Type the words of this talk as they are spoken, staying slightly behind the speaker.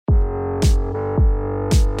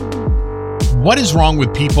What is wrong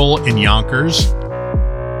with people in Yonkers?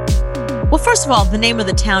 Well, first of all, the name of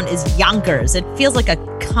the town is Yonkers. It feels like a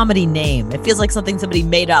comedy name. It feels like something somebody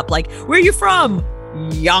made up. Like, where are you from?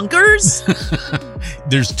 Yonkers?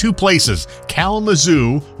 There's two places,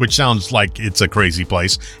 Kalamazoo, which sounds like it's a crazy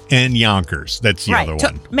place, and Yonkers. That's the other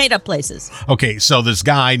one. Made up places. Okay, so this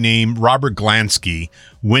guy named Robert Glansky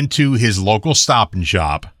went to his local Stop and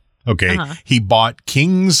Shop. Okay, He bought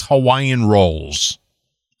King's Hawaiian rolls.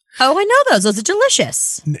 Oh, I know those. Those are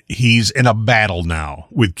delicious. He's in a battle now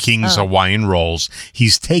with King's Hawaiian rolls.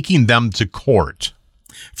 He's taking them to court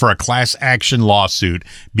for a class action lawsuit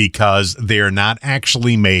because they are not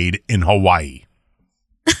actually made in Hawaii.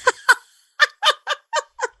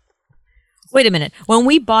 Wait a minute. When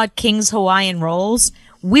we bought King's Hawaiian rolls,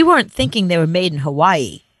 we weren't thinking they were made in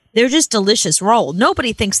Hawaii. They're just delicious roll.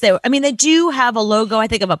 Nobody thinks they were. I mean, they do have a logo, I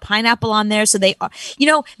think, of a pineapple on there. So they are,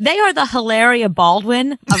 they are the Hilaria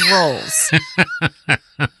Baldwin of rolls.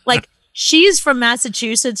 Like, she's from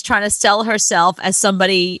Massachusetts trying to sell herself as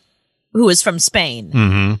somebody who is from Spain.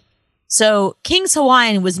 Mm-hmm. So King's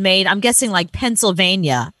Hawaiian was made, I'm guessing, like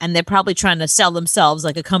Pennsylvania, and they're probably trying to sell themselves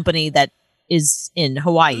like a company that is in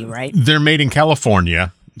Hawaii, right? They're made in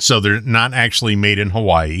California. So they're not actually made in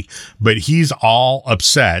Hawaii, but he's all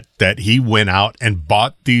upset that he went out and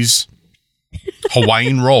bought these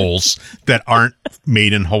Hawaiian rolls that aren't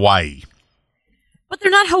made in Hawaii. But they're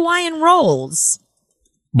not Hawaiian rolls.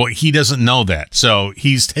 Well, he doesn't know that. So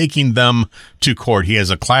he's taking them to court. He has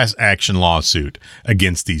a class action lawsuit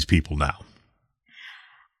against these people now.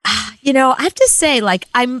 I have to say, like,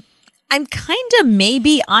 I'm kind of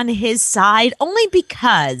maybe on his side, only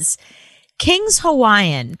because King's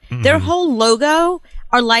Hawaiian, their whole logo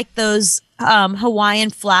are like those Hawaiian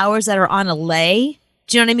flowers that are on a lei.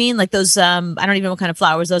 Do you know what I mean? Like those, I don't even know what kind of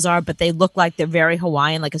flowers those are, but they look like they're very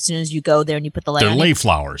Hawaiian. Like as soon as you go there and you put the lei on. They're lei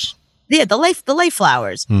flowers. Yeah, the lei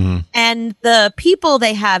flowers. Mm-hmm. And the people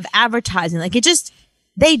they have advertising, like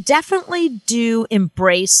they definitely do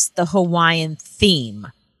embrace the Hawaiian theme.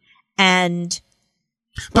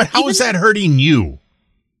 But how is that hurting you?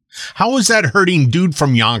 How is that hurting dude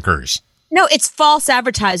from Yonkers? No, it's false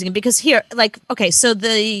advertising because here, like, okay, so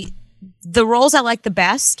the rolls I like the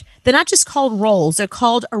best, they're not just called rolls, they're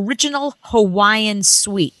called Original Hawaiian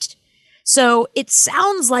Sweet. So it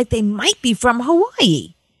sounds like they might be from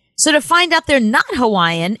Hawaii. So to find out they're not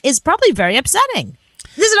Hawaiian is probably very upsetting.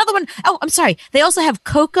 There's another one. Oh, I'm sorry. They also have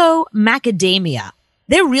Cocoa Macadamia.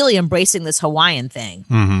 They're really embracing this Hawaiian thing.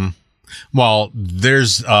 Mm-hmm. Well,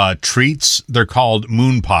 there's treats. They're called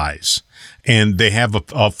moon pies. And they have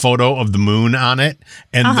a photo of the moon on it,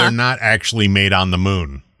 and they're not actually made on the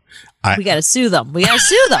moon. We got to sue them.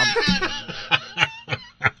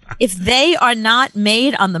 If they are not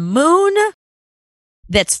made on the moon,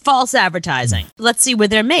 that's false advertising. Let's see where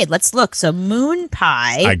they're made. Let's look. So moon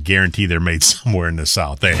pie. I guarantee they're made somewhere in the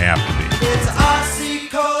South. They have to be. It's RC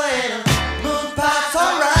Coletta. Moon pie's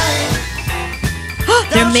alright.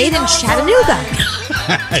 They're made in Chattanooga,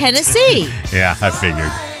 Tennessee. Yeah, I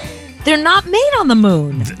figured. They're not made on the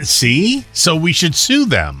moon. See? So we should sue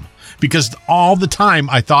them. Because all the time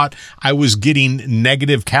I thought I was getting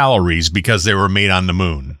negative calories because they were made on the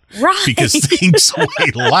moon. Right. Because things weigh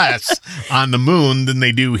less on the moon than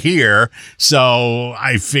they do here. So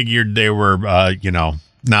I figured they were,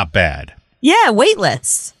 not bad. Yeah,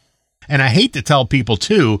 weightless. And I hate to tell people,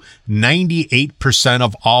 too, 98%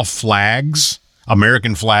 of all flags,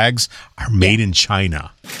 American flags, are made in China.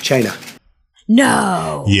 China.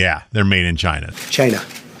 No. Yeah, they're made in China. China.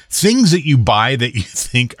 Things that you buy that you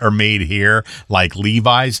think are made here, like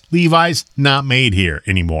Levi's, not made here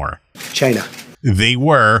anymore. China. They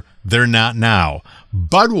were, they're not now.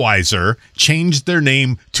 Budweiser changed their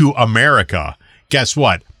name to America. Guess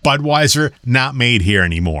what? Budweiser, not made here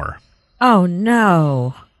anymore. Oh,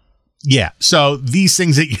 no. Yeah, so these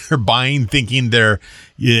things that you're buying thinking they're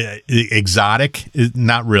exotic,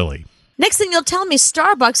 not really. Next thing you'll tell me,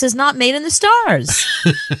 Starbucks is not made in the stars.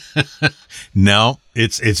 No,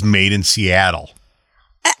 it's made in Seattle.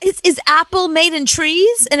 Is Apple made in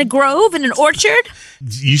trees, in a grove, in an orchard?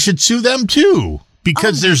 You should sue them too,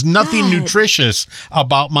 because there's nothing nutritious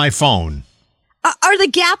about my phone. Are the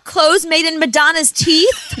Gap clothes made in Madonna's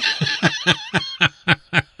teeth?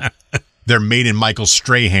 They're made in Michael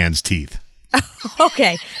Strahan's teeth.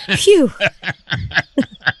 Okay. Phew.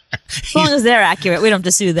 As long as they're accurate, we don't have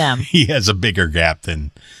to sue them. He has a bigger gap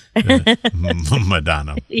than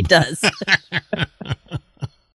Madonna. He does.